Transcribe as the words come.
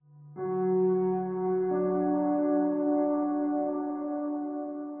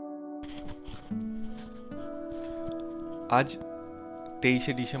আজ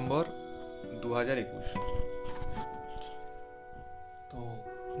 23শে ডিসেম্বর 2021। তো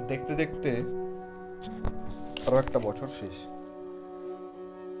দেখতে দেখতে আরও একটা বছর শেষ।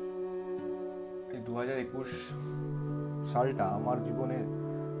 এই 2021 সালটা আমার জীবনে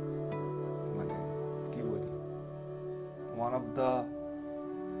মানে কি বলি, ওয়ান অফ দ্য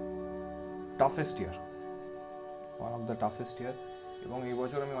টাফেস্ট ইয়ার। এবং এই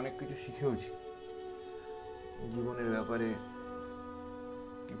বছর আমি অনেক কিছু শিখেওছি জীবনের ব্যাপারে,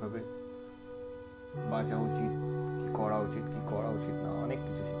 কিভাবে বাঁচা উচিত, কি করা উচিত না, অনেক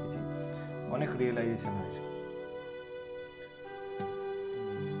কিছু শিখেছি, অনেক রিয়েলাইজেশন হয়েছে।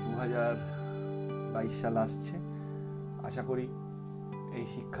 2022 সাল আসছে, আশা করি এই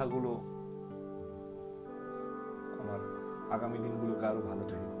শিক্ষাগুলো আমার আগামী দিনগুলোকে আরো ভালো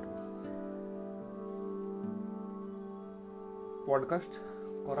তৈরি করবে। পডকাস্ট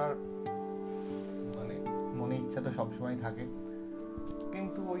করার মনে ইচ্ছা তো সবসময় থাকে,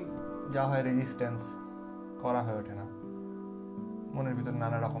 কিন্তু ওই যা হয় রেজিস্ট্যান্স, করা হয়ে ওঠে না। মনের ভিতর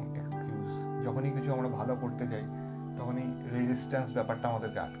নানা রকম এক্সকিউজ। যখনই কিছু আমরা ভালো করতে যাই তখনই রেজিস্ট্যান্স ব্যাপারটা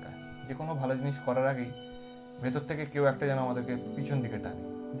আমাদেরকে আটকায়। যে কোনো ভালো জিনিস করার আগেই ভেতর থেকে কেউ একটা যেন আমাদেরকে পিছন দিকে টানে,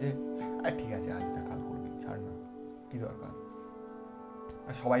 যে ঠিক আছে, আজ না কাল করবি, ছাড় না, কি দরকার,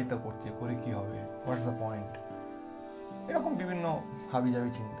 সবাই তো করছে, করে কি হবে, হোয়াটস দ্য পয়েন্ট, এরকম বিভিন্ন হাবিজাবি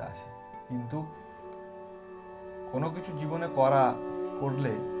চিন্তা আসে। কিন্তু কোনো কিছু জীবনে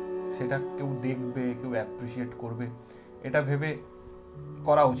করলে সেটা কেউ দেখবে, কেউ অ্যাপ্রিসিয়েট করবে, এটা ভেবে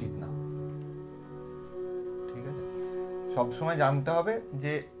করা উচিত না। ঠিক আছে, সবসময় জানতে হবে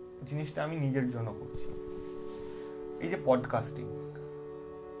যে জিনিসটা আমি নিজের জন্য করছি। এই যে podcasting,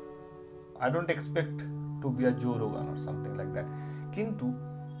 I don't expect to be a Joe Rogan or something like that, কিন্তু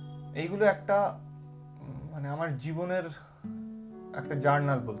এইগুলো একটা আমার জীবনের একটা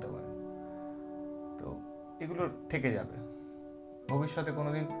জার্নাল বলতে পারে। তো এগুলো থেকে যাবে ভবিষ্যতে।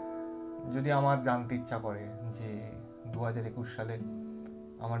 কোনোদিন যদি আমার জানতে ইচ্ছা করে যে 2021 সালে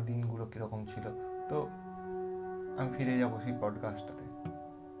আমার দিনগুলো কিরকম ছিল, তো আমি ফিরে যাবো সেই পডকাস্টটাতে।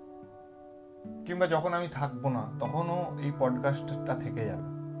 কিংবা যখন আমি থাকবো না তখনও এই পডকাস্টটা থেকে যাবে।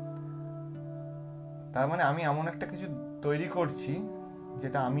 তার মানে আমি এমন একটা কিছু তৈরি করছি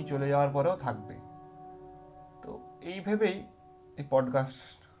যেটা আমি চলে যাওয়ার পরেও থাকবে। তো এই ভেবেই এই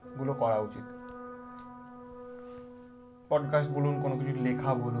পডকাস্টগুলো করা উচিত। পডকাস্ট বলুন, কোনো কিছু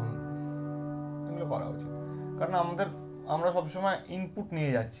লেখা বলুন, এগুলো করা উচিত। কারণ আমরা সবসময় ইনপুট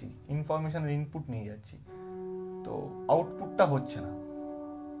নিয়ে যাচ্ছি, ইনফরমেশনের ইনপুট নিয়ে যাচ্ছি, তো আউটপুটটা হচ্ছে না।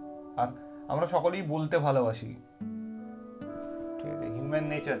 আর আমরা সকলেই বলতে ভালোবাসি, ঠিক আছে, হিউম্যান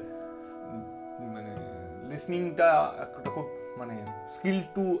নেচার, লিসনিংটা একটা খুব স্কিল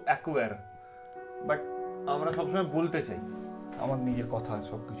টু অ্যাকোয়ার। বাট আমরা সবসময় বলতে চাই আমার নিজের কথা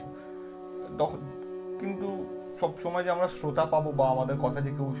সব কিছু, কিন্তু সব সময় যে আমরা শ্রোতা পাবো বা আমাদের কথা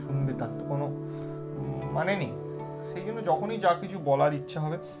যে কেউ শুনবে তার তো কোনো মানে নেই। সেই জন্য যখনই যা কিছু বলার ইচ্ছা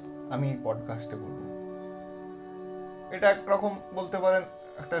হবে আমি এই পডকাস্টে বলবো। এটা একরকম বলতে পারেন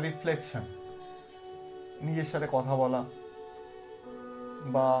একটা রিফ্লেকশন, নিজের সাথে কথা বলা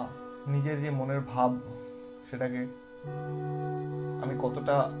বা নিজের যে মনের ভাব সেটাকে আমি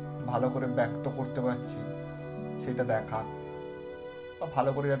কতটা ভালো করে ব্যক্ত করতে পারছি সেটা দেখা, বা ভালো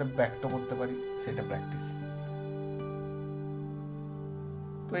করে যাতে ব্যক্ত করতে পারি সেটা প্র্যাকটিস।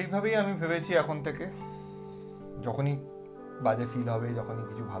 তো এইভাবেই আমি ভেবেছি এখন থেকে, যখনই বাজে ফিল হবে, যখনই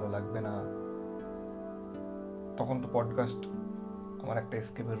কিছু ভালো লাগবে না, তখন তো পডকাস্ট আমার একটা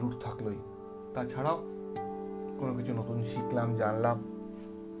এসকেপের রুট থাকলোই। তাছাড়াও কোনো কিছু নতুন শিখলাম, জানলাম,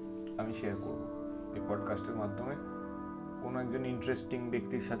 আমি শেয়ার করব এই পডকাস্টের মাধ্যমে। কোনো একজন ইন্টারেস্টিং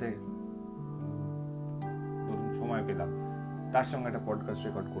ব্যক্তির সাথে ধরুন সময় পেলাম, তার সঙ্গে একটা পডকাস্ট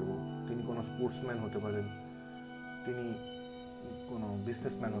রেকর্ড করব। তিনি কোনো স্পোর্টসম্যান হতে পারেন, তিনি কোনো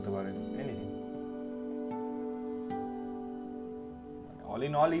বিজনেসম্যান হতে পারেন, এনিথিং। অল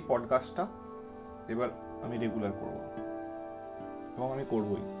ইন অল এই পডকাস্টটা এবার আমি রেগুলার করব, এবং আমি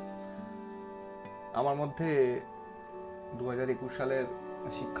করবই। আমার মধ্যে 2021 সালের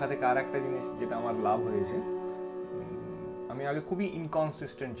শিক্ষা থেকে আর একটা জিনিস যেটা আমার লাভ হয়েছে, আমি আগে খুবই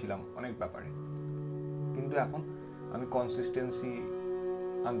ইনকনসিস্টেন্ট ছিলাম অনেক ব্যাপারে, কিন্তু এখন আমি কনসিস্টেন্সি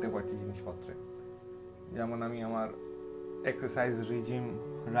আনতে পারছি জিনিসপত্রে। যেমন আমি আমার এক্সারসাইজ রিজিম,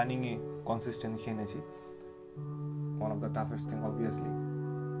 রানিংয়ে কনসিস্টেন্সি এনেছি। one of the toughest thing obviously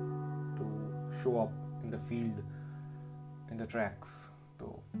to show up in the field, in the tracks. তো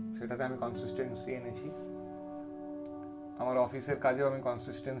সেটাতে আমি কনসিস্টেন্সি এনেছি। আমার অফিসের কাজেও আমি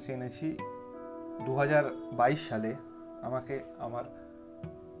কনসিস্টেন্সি এনেছি। 2022 সালে আমাকে আমার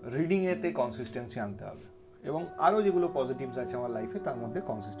রিডিংয়েতে কনসিস্টেন্সি আনতে হবে, এবং আরও যেগুলো পজিটিভস আছে আমার লাইফে তার মধ্যে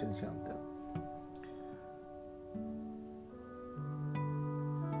কনসিস্টেন্সি আনতে হবে।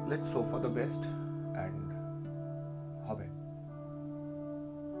 Let's hope for the best and হবে।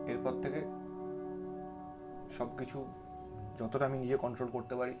 এরপর থেকে সব কিছু যতটা আমি নিজে কন্ট্রোল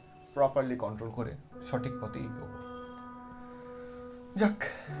করতে পারি প্রপারলি কন্ট্রোল করে সঠিক পথেই এগোবো। যাক,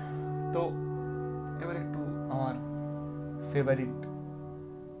 তো এবার একটু আমার ফেভারিট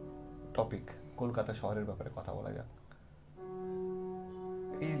টপিক কলকাতা শহরের ব্যাপারে কথা বলা যাক।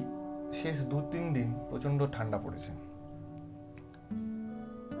 এই শেষ 2-3 দিন প্রচণ্ড ঠান্ডা পড়েছে,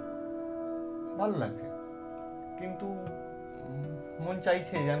 ভালো লাগছে, কিন্তু মন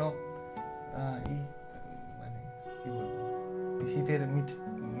চাইছে যেন এই মানে কি বলবো, শীতের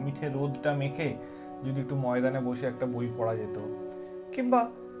মিঠে রোদটা মেখে যদি একটু ময়দানে বসে একটা বই পড়া যেত, কিংবা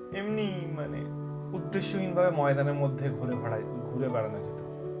এমনি মানে উদ্দেশ্যহীনভাবে ময়দানের মধ্যে ঘুরে বেড়ানো যেত।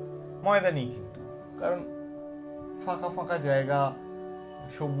 ময়দানই কিন্তু, কারণ ফাঁকা ফাঁকা জায়গা,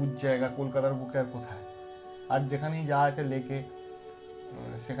 সবুজ জায়গা কলকাতার বুকে আর কোথায়? আর যেখানেই যা আছে লেকে,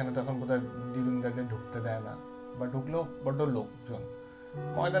 সেখানে তখন বোধহয় ডিউরিং দ্য ডে ঢুকতে দেয় না, বা ঢুকলেও বড্ড লোকজন।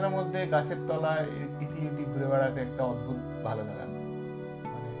 ময়দানের মধ্যে গাছের তলায় ইতি ঘুরে বেড়াতে একটা অদ্ভুত ভালো লাগা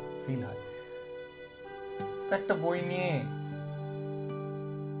মানে ফিল হয়। তো একটা বই নিয়ে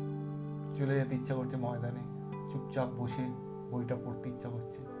চলে যেতে ইচ্ছা করছে ময়দানে, চুপচাপ বসে বইটা পড়তে ইচ্ছা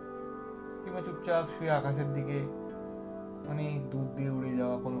করছে, কিংবা চুপচাপ শুয়ে আকাশের দিকে অনেক দূর দিয়ে উড়ে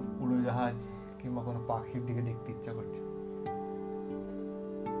যাওয়া কোনো উড়োজাহাজ কিংবা কোনো পাখির দিকে দেখতে ইচ্ছা করছে।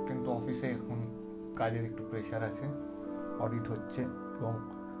 কিন্তু অফিসে এখন কাজের একটু প্রেশার আছে, অডিট হচ্ছে, এবং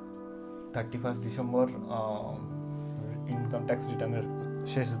 31 ডিসেম্বর ইনকাম ট্যাক্স রিটার্নের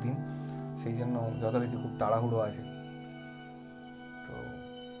শেষ দিন, সেই জন্য যথারীতি খুব তাড়াহুড়ো আছে। তো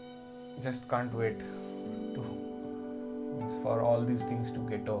just can't wait two for all this things to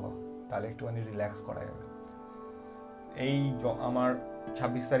get over, তাহলে একটুখানি রিল্যাক্স করা যাবে। এই আমার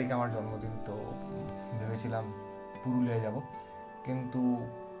 26 তারিখে আমার জন্মদিন, তো ভেবেছিলাম পুরুলিয়া যাব, কিন্তু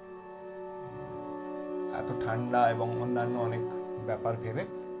এত ঠান্ডা এবং অন্যান্য অনেক ব্যাপার ভেবে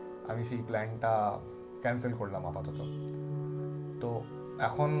আমি সেই প্ল্যানটা ক্যান্সেল করলাম আপাতত। তো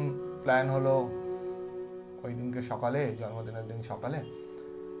এখন প্ল্যান হলো ওই দিনকে সকালে, জন্মদিনের দিন সকালে,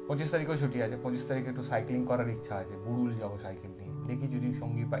 25 তারিখেও ছুটি আছে, 25 তারিখে একটু সাইক্লিং করার ইচ্ছা আছে, বুড়ুল যাবো সাইকেল নিয়ে, দেখি যদি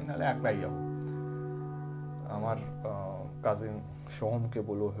সঙ্গী পাই, নাহলে একলাই যাবো। আমার কাজিন সোহমকে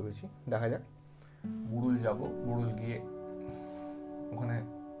বলবো ভেবেছি, দেখা যাক। বুড়ুল যাব, বুড়ুল গিয়ে ওখানে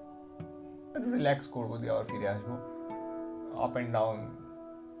একটু রিল্যাক্স করবো, দিয়ে আবার ফিরে আসবো। আপ অ্যান্ড ডাউন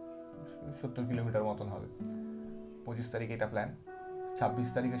 70 কিলোমিটার মতন হবে। 25 তারিখে এটা প্ল্যান। 26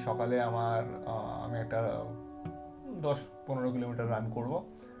 তারিখে সকালে আমি একটা 10-15 কিলোমিটার রান করব,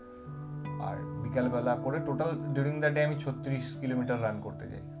 আর বিকালবেলা করে টোটাল ডিউরিং দ্য ডে আমি 36 কিলোমিটার রান করতে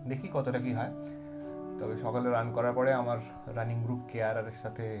যাই, দেখি কতটা কি হয়। তবে সকালে রান করার পরে আমার রানিং গ্রুপ কেআরআরের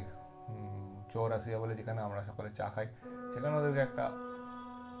সাথে চৌরাসিয়া বলে, যেখানে আমরা সকালে চা খাই, সেখানে ওদেরকে একটা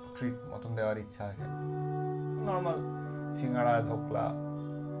ট্রিট মতন দেওয়ার ইচ্ছা আছে। নর্মাল সিঙ্গাড়া, ধোকলা,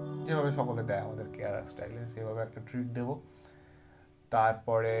 যেভাবে সকলে দেয় আমাদের কেআরআর স্টাইলে, সেভাবে একটা ট্রিট দেব।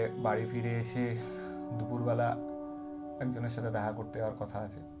 তারপরে বাড়ি ফিরে এসে দুপুরবেলা একজনের সাথে দেখা করতে যাওয়ার কথা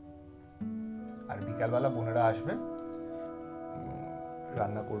আছে, আর বিকালবেলা বোনেরা আসবে,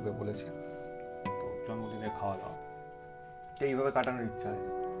 রান্না করবে বলেছে, তো জন্মদিনে খাওয়া দাওয়া, এইভাবে কাটানোর ইচ্ছা আছে।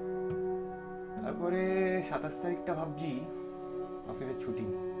 তারপরে 27 তারিখটা ভাবছি অফিসে ছুটি,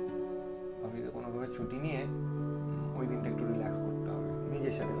 অফিসে কোনোভাবে ছুটি নিয়ে ওই দিনটা একটু রিল্যাক্স করতে হবে,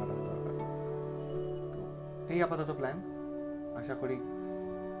 নিজের সাথে কাটানো দরকার। তো এই আপাতত প্ল্যান, আশা করি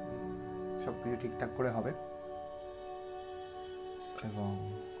সব কিছু ঠিকঠাক করে হবে এবং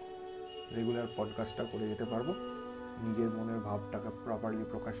রেগুলার পডকাস্টটা করে যেতে পারবো, নিজের মনের ভাবটাকে প্রপারলি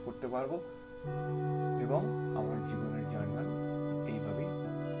প্রকাশ করতে পারবো, এবং আমার জীবনের জার্নাল এইভাবেই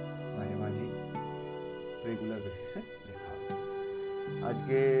মাঝে মাঝে রেগুলার বেসিসে লেখা হবে।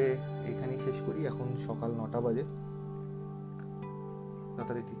 আজকে এখানেই শেষ করি, এখন সকাল 9টা বাজে,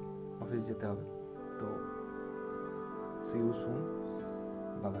 যথারীতি অফিস যেতে হবে। তো C you soon,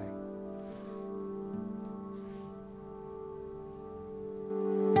 bye bye.